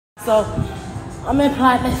So I'm in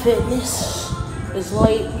Planet Fitness. It's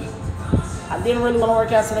late. I didn't really want to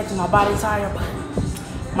work out today because my body's tired,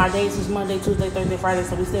 but my days is Monday, Tuesday, Thursday, Friday,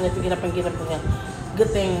 so we still have to get up and get up again.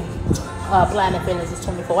 Good thing Planet Fitness is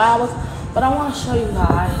 24 hours. But I want to show you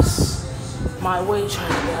guys my weight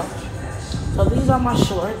training belt. So these are my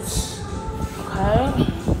shorts. Okay.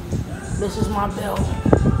 This is my belt.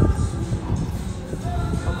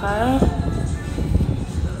 Okay.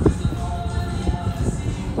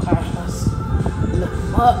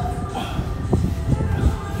 Up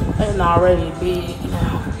and already big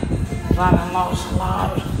now. I done lost a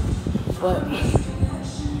lot, but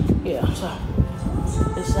yeah. So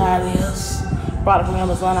this side is product from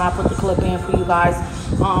Amazon. I put the clip in for you guys.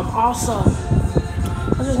 Also,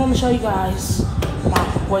 I just want to show you guys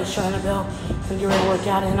my waist training belt and get ready to work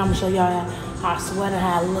out, and I'm gonna show y'all how I sweat and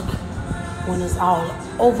how I look when it's all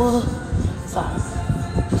over. So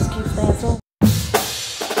just keep staying tuned.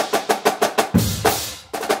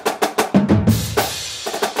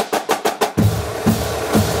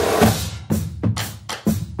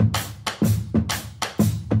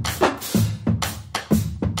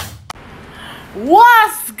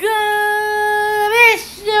 What's good?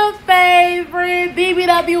 It's your favorite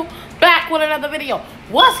BBW back with another video.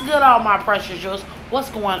 What's good, all my precious jewels? What's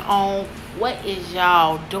going on? What is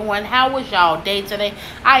y'all doing? How was y'all day today?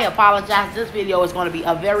 I apologize. This video is going to be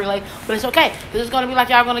a very late, but it's okay. This is going to be like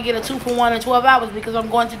y'all going to get a 2-for-1 in 12 hours because I'm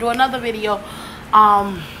going to do another video.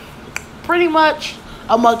 Pretty much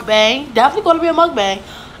a mukbang. Definitely going to be a mukbang.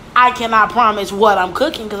 I cannot promise what I'm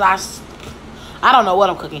cooking because I don't know what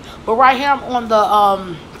I'm cooking. But right here I'm on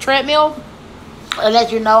the treadmill. And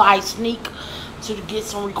as you know, I sneak to get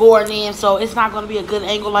some recording in. So it's not going to be a good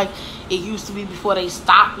angle like it used to be before they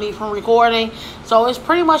stopped me from recording. So it's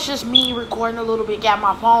pretty much just me recording a little bit. Got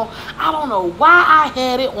my phone. I don't know why I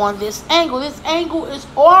had it on this angle. This angle is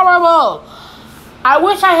horrible. I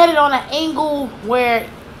wish I had it on an angle where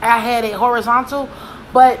I had it horizontal.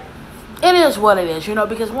 But it is what it is, you know.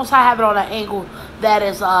 Because once I have it on an angle that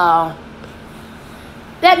is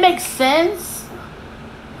that makes sense,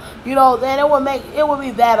 you know, then it would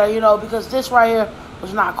be better, you know, because this right here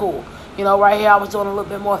was not cool. You know, right here I was doing a little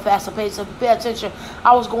bit more faster pace. If you pay attention,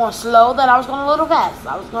 I was going slow, then I was going a little fast.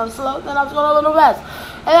 I was going slow, then I was going a little fast.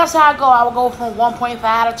 And that's how I go. I would go from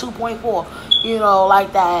 1.5 to 2.4, you know,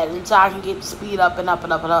 like that, until I can get the speed up and up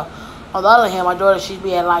and up and up. On the other hand, my daughter, she'd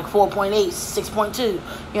be at like 4.8, 6.2,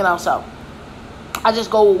 you know, so I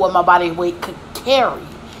just go with what my body weight could carry.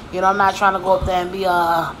 You know, I'm not trying to go up there and be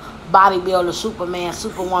a bodybuilder, Superman,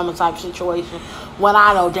 Superwoman type situation when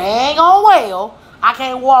I know dang on well I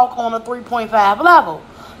can't walk on a 3.5 level.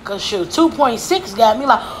 Because, shoot, 2.6 got me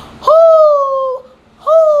like, whoo,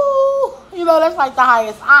 whoo. You know, that's like the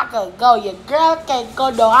highest I could go. Your girl can't go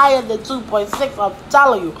no higher than 2.6, I'm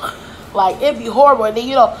telling you. Like, it'd be horrible. And then,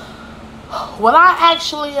 you know, when I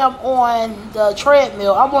actually am on the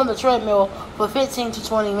treadmill, I'm on the treadmill for 15 to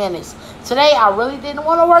 20 minutes. Today, I really didn't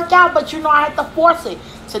want to work out, but, you know, I had to force it.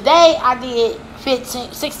 Today, I did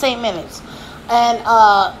 16 minutes. And,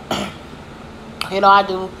 you know, I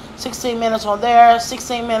do 16 minutes on there,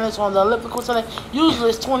 16 minutes on the elliptical today. Usually,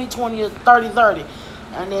 it's 20, 20, or 30, 30.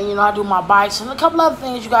 And then, you know, I do my bikes and a couple other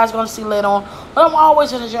things you guys are going to see later on. But I'm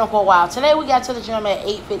always in the gym for a while. Today, we got to the gym at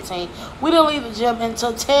 8:15. We didn't leave the gym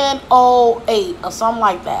until 10:08 or something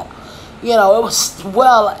like that. You know, it was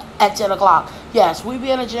well at 10 o'clock. Yes, we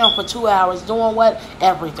be in the gym for 2 hours doing what?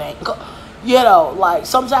 Everything. You know, like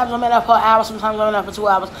sometimes I'm in there for an hour, sometimes I'm in there for 2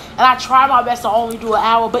 hours. And I try my best to only do an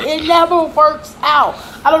hour, but it never works out.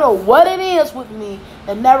 I don't know what it is with me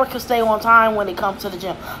that never can stay on time when it comes to the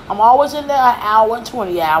gym. I'm always in there an hour and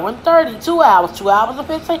 20, hour and 30, 2 hours, 2 hours and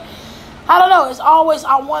 15. I don't know. It's always,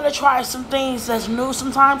 I want to try some things that's new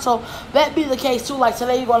sometimes. So that be the case too. Like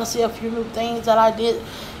today, you're going to see a few new things that I did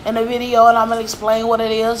in the video, and I'm going to explain what it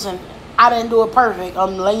is. And I didn't do it perfect.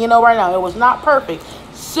 I'm letting you know right now. It was not perfect.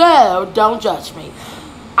 So don't judge me.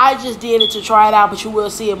 I just did it to try it out, but you will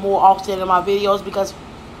see it more often in my videos because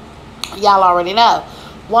y'all already know.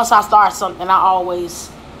 Once I start something, I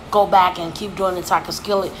always go back and keep doing it so I can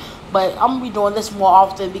skill it. But I'm going to be doing this more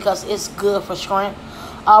often because it's good for strength.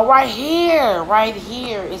 Right here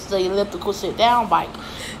is the elliptical sit-down bike.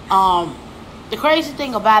 The crazy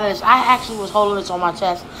thing about it is I actually was holding this on my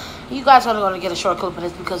chest. You guys are going to get a short clip of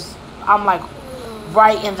this because I'm like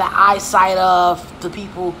right in the eyesight of the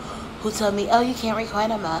people who tell me, oh, you can't record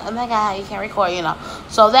no more. Oh my God, you can't record, you know.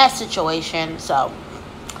 So that situation, so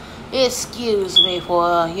excuse me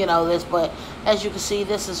for, you know, this, but as you can see,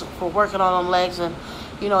 this is for working on them legs, and,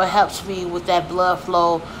 you know, it helps me with that blood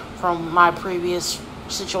flow from my previous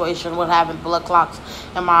situation with having blood clots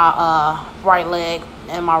in my right leg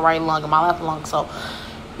and my right lung and my left lung. So,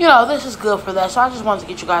 you know, this is good for that. So I just wanted to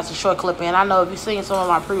get you guys a short clip in. I know if you've seen some of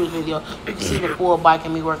my previous videos, you can see the full bike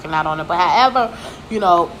and me working out on it. But however, you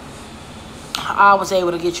know, I was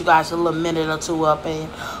able to get you guys a little minute or two up and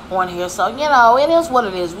on here. So, you know, it is what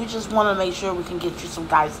it is. We just want to make sure we can get you some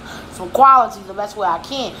quality the best way I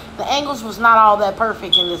can. The angles was not all that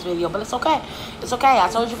perfect in this video, but it's okay. It's okay. I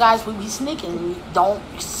told you guys we be sneaking. We don't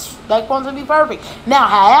expect one to be perfect. Now,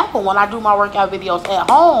 however, when I do my workout videos at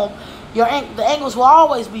home, the angles will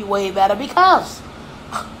always be way better because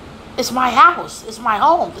it's my house. It's my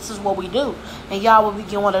home. This is what we do. And y'all will be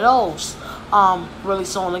getting one of those really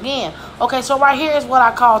soon again. Okay, so right here is what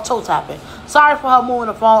I call toe tapping. Sorry for her moving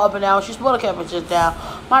the phone up and down. She's supposed to keep it just down.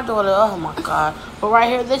 My daughter, oh my God. But right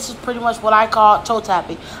here, this is pretty much what I call toe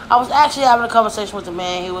tapping. I was actually having a conversation with the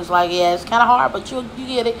man. He was like, yeah, it's kind of hard, but you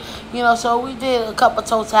get it. You know, so we did a couple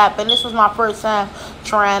toe tapping. This was my first time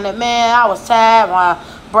trying it. Man, I was tired. My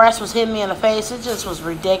breast was hitting me in the face. It just was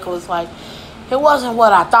ridiculous. Like, it wasn't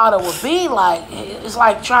what I thought it would be. Like, it's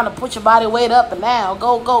like trying to put your body weight up and down.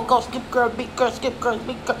 Go, skip girl, beat girl, skip girl,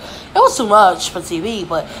 beat girl. It was too much for TV,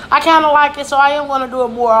 but I kind of like it, so I am going to do it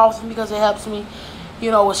more often because it helps me,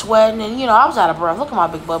 you know, with sweating. And, you know, I was out of breath. Look at my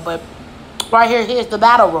big butt, but right here, here's the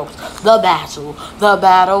battle ropes. The battle.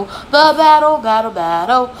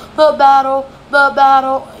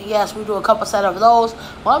 Yes, we do a couple set of those.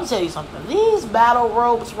 Well, let me tell you something. These battle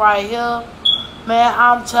ropes right here, man,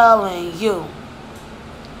 I'm telling you,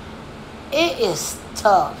 it is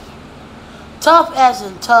tough. Tough as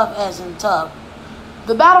in tough as in tough.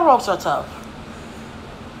 The battle ropes are tough.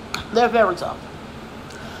 They're very tough.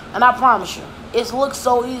 And I promise you, it looks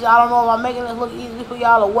so easy. I don't know if I'm making it look easy for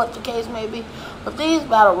y'all or what the case may be. But these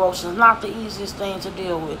battle ropes is not the easiest thing to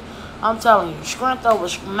deal with. I'm telling you, strength over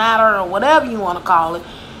matter or whatever you want to call it.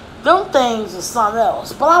 Them things is something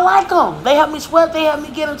else. But I like them. They help me sweat. They help me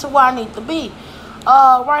get into where I need to be.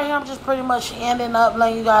 Right here, I'm just pretty much ending up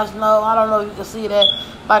letting you guys know. I don't know if you can see that.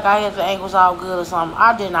 Like I hit the ankles all good or something.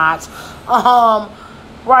 I did not.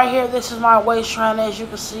 Right here, this is my waist train. As you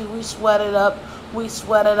can see, we sweat it up. We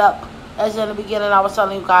sweat it up. As in the beginning, I was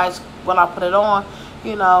telling you guys when I put it on.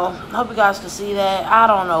 You know, I hope you guys can see that. I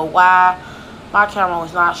don't know why my camera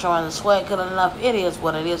was not showing the sweat good enough. It is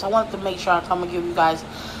what it is. I wanted to make sure I come and give you guys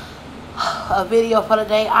a video for the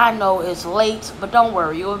day. I know it's late, but don't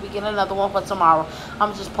worry, you will be getting another one for tomorrow.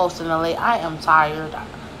 I'm just posting it late. I am tired.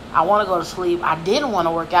 I want to go to sleep. I didn't want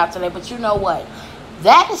to work out today, but you know what?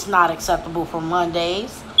 That is not acceptable for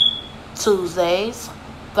Mondays, Tuesdays,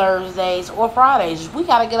 Thursdays, or Fridays. We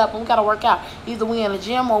got to get up and we got to work out. Either we in the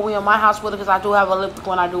gym or we in my house with it, because I do have an elliptical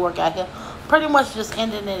when I do work out here. Pretty much just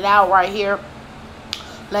ending it out right here.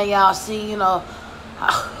 Let y'all see, you know,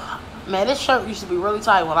 man, this shirt used to be really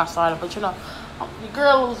tight when I started, but you know, the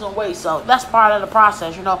girl losing weight, so that's part of the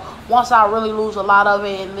process, you know. Once I really lose a lot of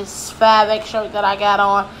it, and this 5X shirt that I got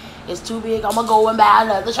on is too big, I'm gonna go and buy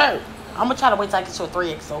another shirt. I'm gonna try to wait till I get to a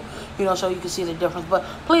 3X, so you know, so you can see the difference. But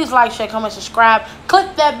please like, share, comment, subscribe,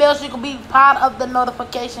 click that bell so you can be part of the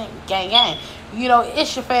notification gang. You know,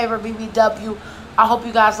 it's your favorite BBW. I hope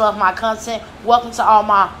you guys love my content. Welcome to all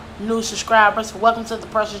my new subscribers. Welcome to the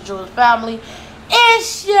Precious Jewels family.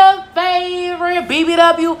 It's your favorite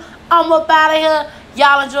BBW. I'm up out of here.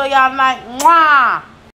 Y'all enjoy y'all night. Mwah!